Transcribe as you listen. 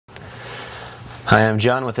Hi, I'm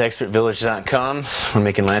John with ExpertVillage.com. We're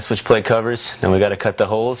making light switch plate covers. Now we got to cut the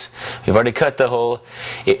holes. We've already cut the hole,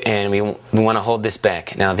 and we want to hold this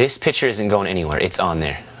back. Now this picture isn't going anywhere. It's on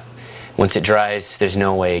there. Once it dries, there's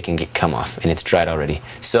no way it can come off, and it's dried already.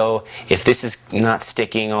 So if this is not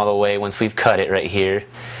sticking all the way, once we've cut it right here,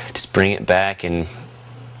 just bring it back and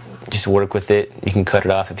just work with it. You can cut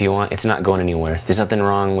it off if you want. It's not going anywhere. There's nothing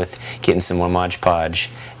wrong with getting some more Mod Podge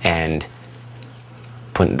and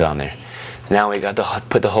putting it on there. Now we got to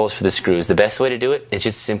put the holes for the screws. The best way to do it is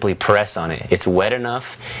just simply press on it. It's wet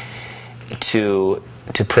enough to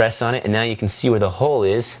press on it, and now you can see where the hole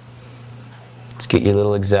is. Let's get your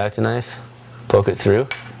little X-Acto knife, poke it through,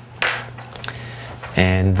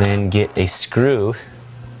 and then get a screw.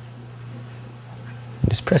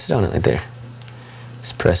 Just press it on it like there.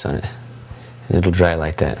 Just press on it, and it'll dry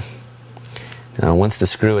like that. Now once the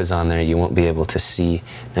screw is on there, you won't be able to see.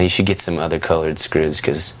 Now you should get some other colored screws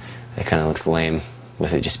because that kind of looks lame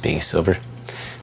with it just being silver.